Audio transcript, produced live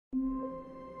The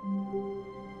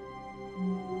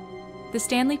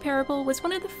Stanley Parable was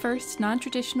one of the first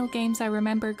non-traditional games I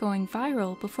remember going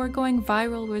viral before going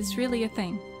viral was really a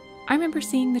thing. I remember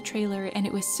seeing the trailer and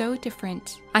it was so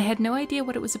different. I had no idea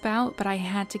what it was about, but I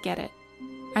had to get it.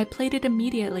 I played it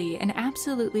immediately and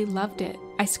absolutely loved it.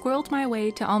 I squirreled my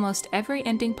way to almost every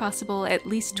ending possible at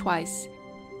least twice.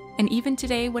 And even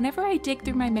today, whenever I dig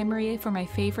through my memory for my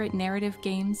favorite narrative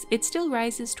games, it still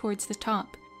rises towards the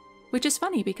top. Which is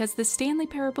funny because the Stanley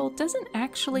Parable doesn't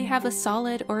actually have a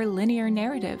solid or linear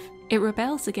narrative. It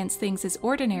rebels against things as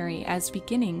ordinary as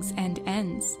beginnings and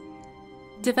ends.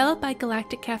 Developed by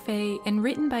Galactic Cafe and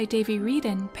written by Davey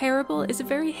Wreden, Parable is a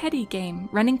very heady game,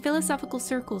 running philosophical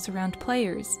circles around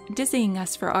players, dizzying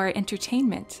us for our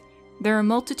entertainment. There are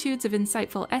multitudes of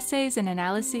insightful essays and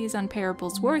analyses on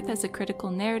Parable's worth as a critical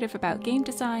narrative about game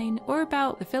design or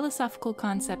about the philosophical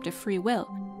concept of free will.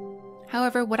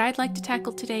 However, what I'd like to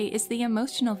tackle today is the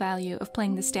emotional value of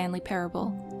playing the Stanley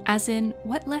Parable, as in,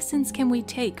 what lessons can we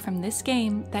take from this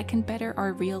game that can better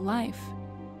our real life?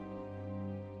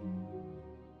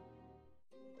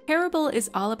 Parable is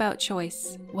all about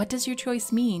choice. What does your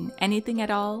choice mean? Anything at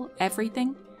all?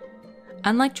 Everything?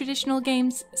 Unlike traditional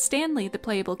games, Stanley, the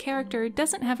playable character,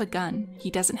 doesn't have a gun. He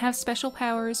doesn't have special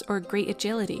powers or great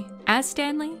agility. As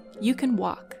Stanley, you can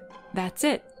walk. That's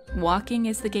it. Walking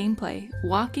is the gameplay.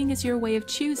 Walking is your way of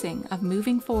choosing, of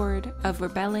moving forward, of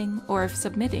rebelling, or of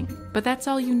submitting. But that's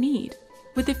all you need.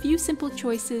 With a few simple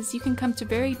choices, you can come to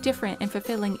very different and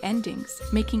fulfilling endings,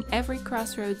 making every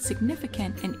crossroad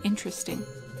significant and interesting.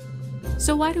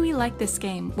 So why do we like this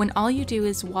game when all you do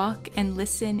is walk and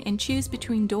listen and choose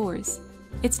between doors?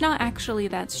 It's not actually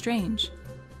that strange.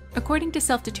 According to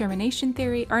self-determination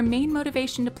theory, our main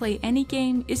motivation to play any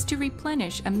game is to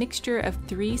replenish a mixture of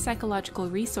 3 psychological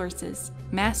resources: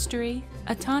 mastery,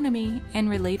 autonomy, and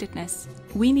relatedness.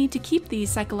 We need to keep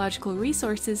these psychological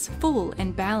resources full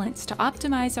and balanced to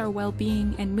optimize our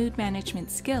well-being and mood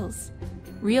management skills.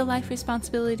 Real-life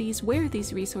responsibilities wear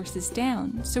these resources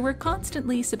down, so we're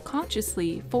constantly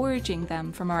subconsciously foraging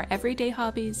them from our everyday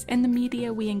hobbies and the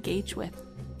media we engage with.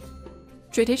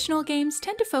 Traditional games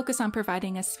tend to focus on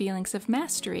providing us feelings of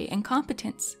mastery and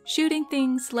competence, shooting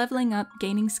things, leveling up,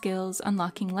 gaining skills,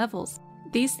 unlocking levels.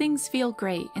 These things feel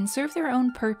great and serve their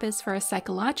own purpose for us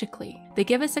psychologically. They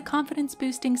give us a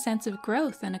confidence-boosting sense of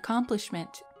growth and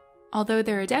accomplishment. Although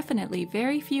there are definitely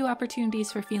very few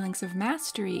opportunities for feelings of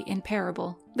mastery in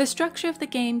Parable, the structure of the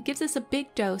game gives us a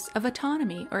big dose of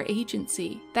autonomy or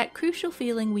agency, that crucial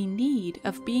feeling we need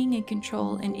of being in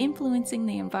control and influencing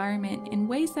the environment in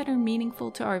ways that are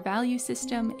meaningful to our value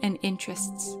system and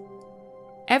interests.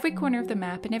 Every corner of the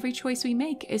map and every choice we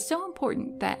make is so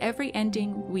important that every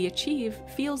ending we achieve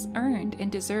feels earned and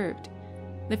deserved.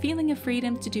 The feeling of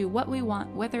freedom to do what we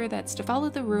want, whether that's to follow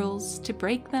the rules, to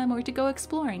break them, or to go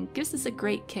exploring, gives us a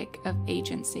great kick of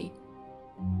agency.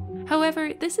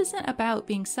 However, this isn't about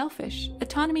being selfish.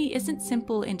 Autonomy isn't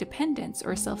simple independence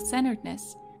or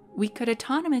self-centeredness. We could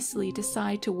autonomously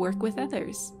decide to work with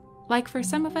others. Like for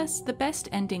some of us, the best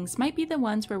endings might be the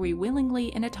ones where we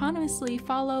willingly and autonomously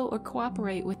follow or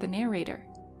cooperate with the narrator.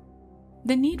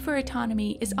 The need for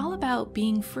autonomy is all about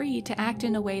being free to act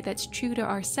in a way that's true to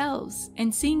ourselves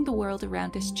and seeing the world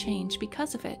around us change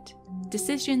because of it.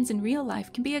 Decisions in real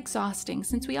life can be exhausting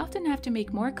since we often have to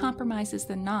make more compromises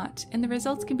than not, and the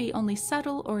results can be only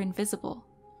subtle or invisible.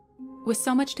 With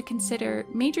so much to consider,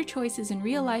 major choices in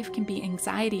real life can be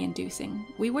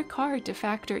anxiety-inducing. We work hard to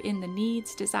factor in the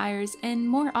needs, desires, and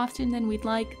more often than we'd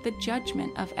like, the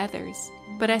judgment of others.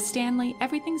 But as Stanley,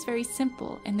 everything's very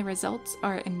simple and the results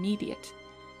are immediate.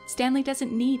 Stanley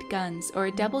doesn't need guns or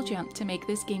a double jump to make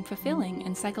this game fulfilling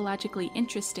and psychologically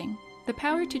interesting. The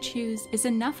power to choose is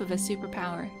enough of a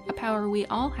superpower, a power we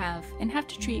all have and have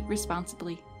to treat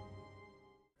responsibly.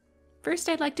 First,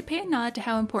 I'd like to pay a nod to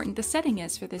how important the setting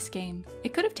is for this game.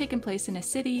 It could have taken place in a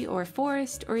city or a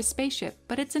forest or a spaceship,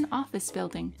 but it's an office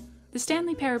building. The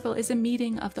Stanley Parable is a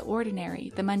meeting of the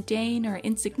ordinary, the mundane or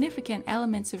insignificant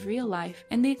elements of real life,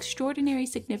 and the extraordinary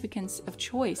significance of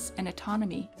choice and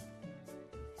autonomy.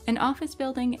 An office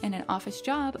building and an office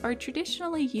job are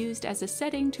traditionally used as a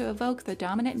setting to evoke the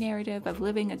dominant narrative of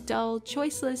living a dull,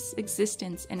 choiceless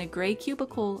existence in a gray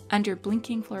cubicle under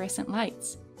blinking fluorescent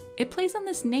lights. It plays on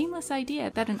this nameless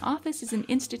idea that an office is an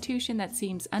institution that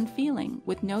seems unfeeling,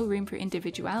 with no room for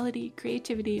individuality,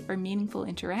 creativity, or meaningful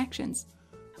interactions.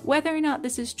 Whether or not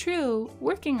this is true,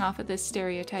 working off of this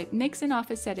stereotype makes an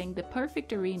office setting the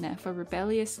perfect arena for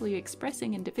rebelliously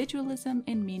expressing individualism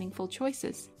and meaningful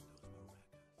choices.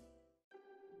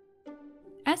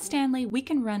 As As Stanley, we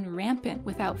can run rampant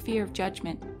without fear of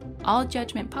judgment. All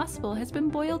judgment possible has been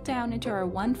boiled down into our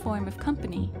one form of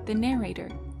company, the narrator.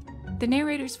 The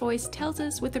narrator's voice tells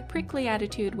us with a prickly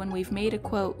attitude when we've made a,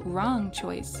 quote, wrong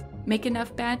choice, make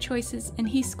enough bad choices, and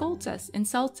he scolds us,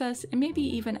 insults us, and maybe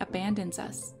even abandons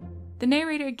us. The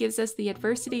narrator gives us the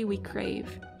adversity we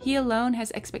crave. He alone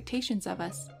has expectations of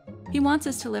us. He wants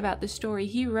us to live out the story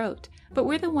he wrote, but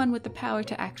we're the one with the power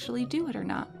to actually do it or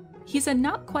not. He's a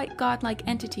not quite godlike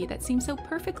entity that seems so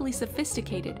perfectly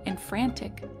sophisticated and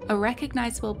frantic, a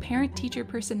recognizable parent-teacher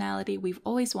personality we've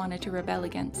always wanted to rebel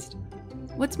against.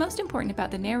 What's most important about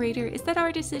the narrator is that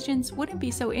our decisions wouldn't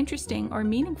be so interesting or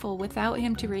meaningful without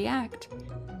him to react.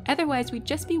 Otherwise, we'd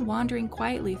just be wandering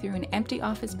quietly through an empty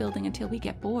office building until we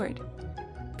get bored.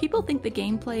 People think the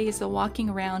gameplay is the walking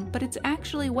around, but it's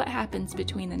actually what happens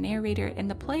between the narrator and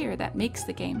the player that makes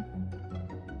the game.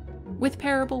 With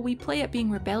Parable, we play at being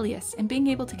rebellious and being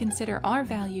able to consider our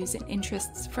values and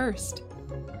interests first.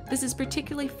 This is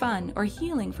particularly fun or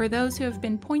healing for those who have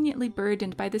been poignantly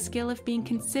burdened by the skill of being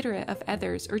considerate of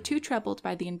others or too troubled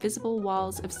by the invisible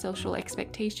walls of social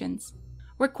expectations.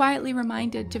 We're quietly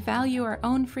reminded to value our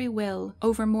own free will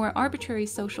over more arbitrary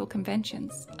social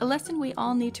conventions, a lesson we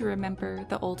all need to remember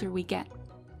the older we get.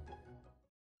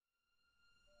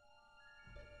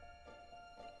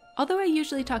 Although I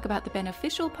usually talk about the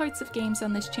beneficial parts of games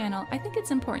on this channel, I think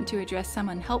it's important to address some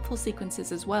unhelpful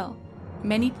sequences as well.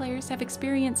 Many players have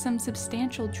experienced some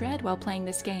substantial dread while playing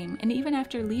this game, and even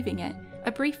after leaving it.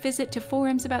 A brief visit to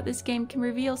forums about this game can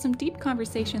reveal some deep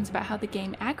conversations about how the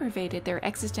game aggravated their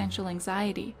existential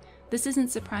anxiety. This isn't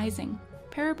surprising.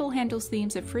 Parable handles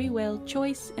themes of free will,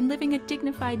 choice, and living a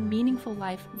dignified, meaningful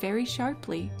life very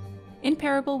sharply. In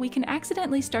Parable, we can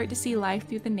accidentally start to see life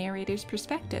through the narrator's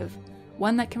perspective,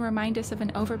 one that can remind us of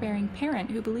an overbearing parent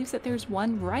who believes that there's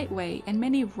one right way and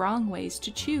many wrong ways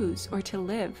to choose or to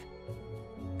live.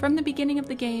 From the beginning of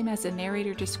the game, as the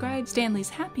narrator describes Stanley's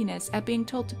happiness at being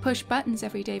told to push buttons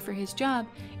every day for his job,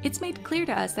 it's made clear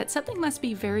to us that something must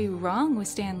be very wrong with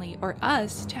Stanley or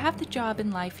us to have the job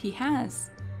and life he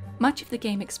has. Much of the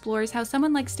game explores how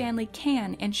someone like Stanley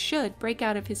can and should break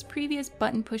out of his previous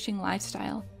button-pushing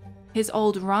lifestyle, his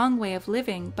old wrong way of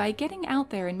living, by getting out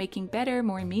there and making better,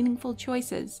 more meaningful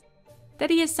choices. That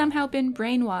he has somehow been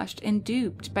brainwashed and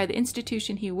duped by the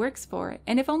institution he works for,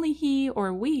 and if only he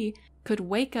or we could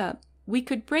wake up, we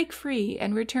could break free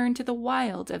and return to the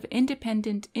wild of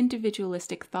independent,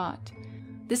 individualistic thought.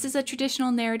 This is a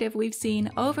traditional narrative we've seen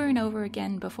over and over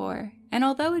again before, and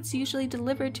although it's usually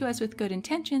delivered to us with good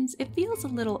intentions, it feels a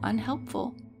little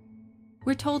unhelpful.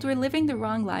 We're told we're living the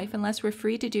wrong life unless we're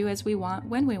free to do as we want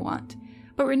when we want,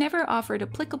 but we're never offered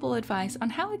applicable advice on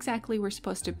how exactly we're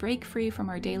supposed to break free from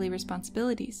our daily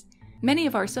responsibilities. Many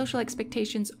of our social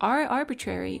expectations are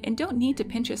arbitrary and don't need to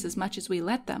pinch us as much as we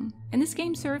let them, and this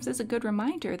game serves as a good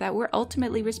reminder that we're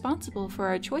ultimately responsible for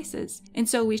our choices, and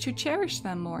so we should cherish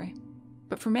them more.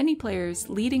 But for many players,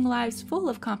 leading lives full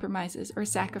of compromises or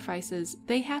sacrifices,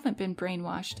 they haven't been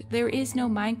brainwashed. There is no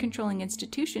mind-controlling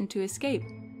institution to escape.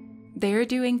 They're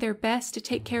doing their best to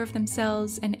take care of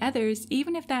themselves and others,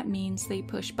 even if that means they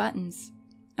push buttons.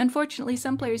 Unfortunately,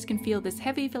 some players can feel this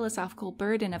heavy philosophical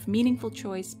burden of meaningful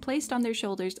choice placed on their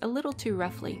shoulders a little too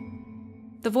roughly.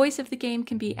 The voice of the game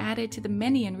can be added to the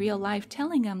many in real life,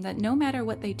 telling them that no matter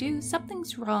what they do,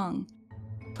 something's wrong.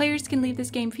 Players can leave this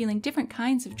game feeling different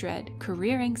kinds of dread: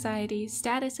 career anxiety,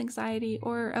 status anxiety,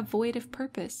 or a void of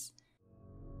purpose.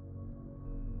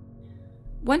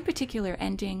 One particular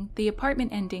ending, the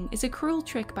apartment ending, is a cruel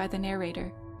trick by the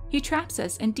narrator. He traps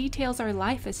us and details our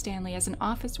life as Stanley as an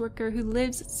office worker who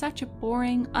lives such a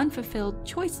boring, unfulfilled,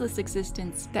 choiceless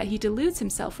existence that he deludes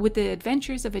himself with the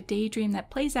adventures of a daydream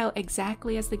that plays out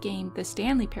exactly as the game The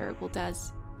Stanley Parable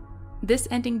does. This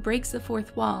ending breaks the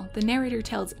fourth wall. The narrator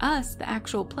tells us, the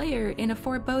actual player, in a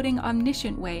foreboding,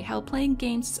 omniscient way how playing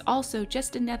games is also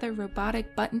just another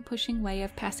robotic, button-pushing way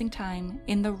of passing time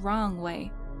in the wrong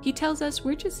way. He tells us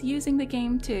we're just using the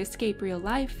game to escape real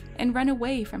life and run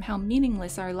away from how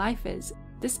meaningless our life is.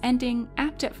 This ending,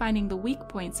 apt at finding the weak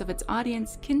points of its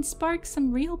audience, can spark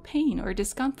some real pain or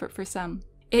discomfort for some.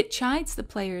 It chides the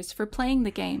players for playing the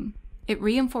game. It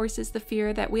reinforces the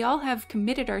fear that we all have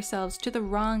committed ourselves to the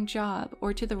wrong job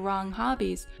or to the wrong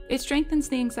hobbies. It strengthens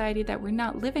the anxiety that we're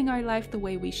not living our life the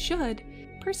way we should.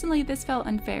 Personally, this felt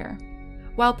unfair.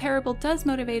 While Parable does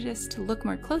motivate us to look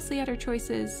more closely at our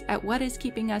choices, at what is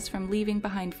keeping us from leaving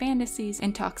behind fantasies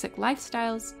and toxic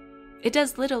lifestyles, it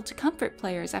does little to comfort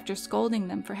players after scolding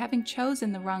them for having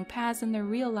chosen the wrong paths in their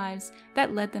real lives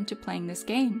that led them to playing this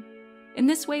game. In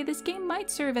this way, this game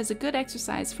might serve as a good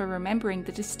exercise for remembering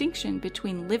the distinction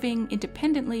between living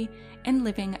independently and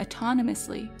living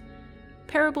autonomously.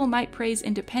 Parable might praise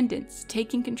independence,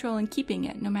 taking control and keeping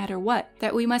it no matter what,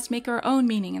 that we must make our own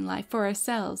meaning in life for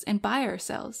ourselves and by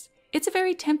ourselves. It's a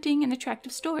very tempting and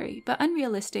attractive story, but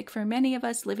unrealistic for many of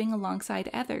us living alongside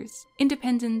others.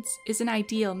 Independence is an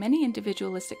ideal many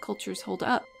individualistic cultures hold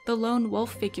up, the lone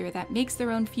wolf figure that makes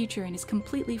their own future and is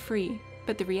completely free.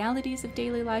 But the realities of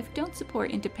daily life don't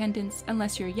support independence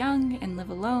unless you're young and live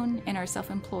alone and are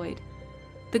self-employed.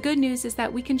 The good news is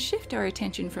that we can shift our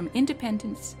attention from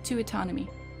independence to autonomy,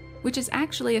 which is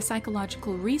actually a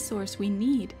psychological resource we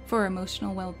need for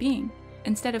emotional well-being.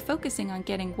 Instead of focusing on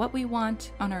getting what we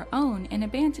want on our own and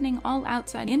abandoning all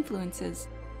outside influences,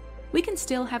 we can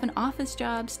still have an office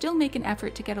job, still make an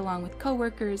effort to get along with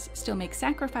coworkers, still make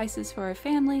sacrifices for our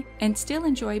family, and still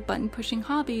enjoy button-pushing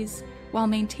hobbies while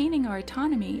maintaining our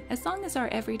autonomy as long as our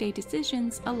everyday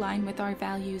decisions align with our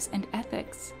values and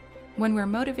ethics. When we're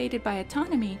motivated by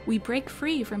autonomy, we break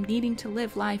free from needing to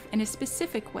live life in a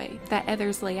specific way that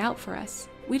others lay out for us.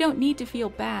 We don't need to feel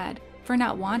bad for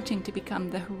not wanting to become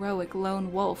the heroic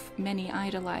lone wolf many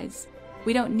idolize.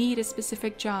 We don't need a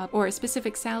specific job or a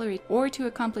specific salary or to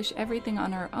accomplish everything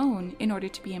on our own in order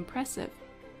to be impressive.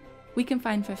 We can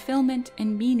find fulfillment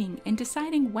and meaning in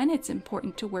deciding when it's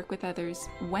important to work with others,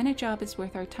 when a job is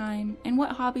worth our time, and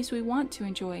what hobbies we want to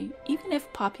enjoy, even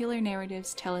if popular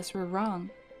narratives tell us we're wrong.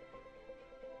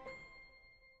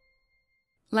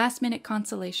 Last-minute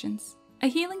consolations. A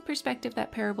healing perspective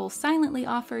that Parable silently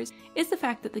offers is the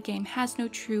fact that the game has no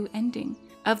true ending.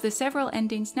 Of the several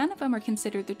endings, none of them are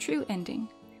considered the true ending.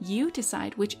 You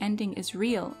decide which ending is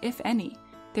real, if any.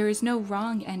 There is no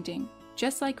wrong ending.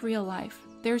 Just like real life,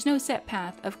 there is no set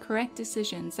path of correct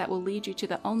decisions that will lead you to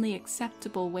the only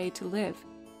acceptable way to live.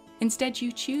 Instead,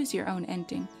 you choose your own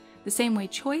ending. The same way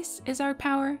choice is our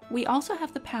power, we also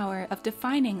have the power of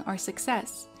defining our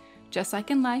success. Just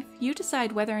like in life, you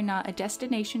decide whether or not a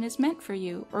destination is meant for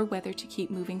you or whether to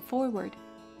keep moving forward.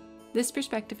 This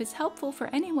perspective is helpful for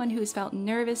anyone who has felt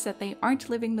nervous that they aren't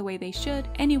living the way they should,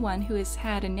 anyone who has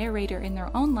had a narrator in their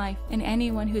own life, and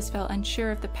anyone who has felt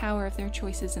unsure of the power of their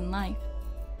choices in life.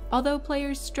 Although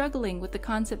players struggling with the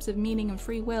concepts of meaning and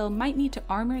free will might need to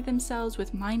armor themselves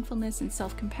with mindfulness and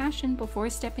self-compassion before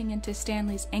stepping into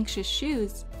Stanley's anxious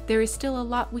shoes, there is still a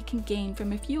lot we can gain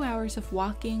from a few hours of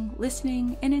walking,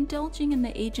 listening, and indulging in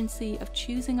the agency of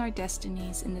choosing our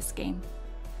destinies in this game.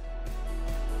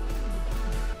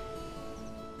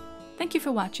 Thank you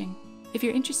for watching. If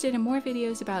you're interested in more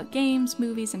videos about games,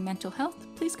 movies, and mental health,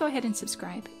 please go ahead and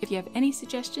subscribe. If you have any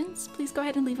suggestions, please go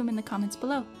ahead and leave them in the comments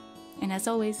below. And as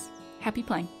always, happy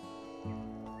playing!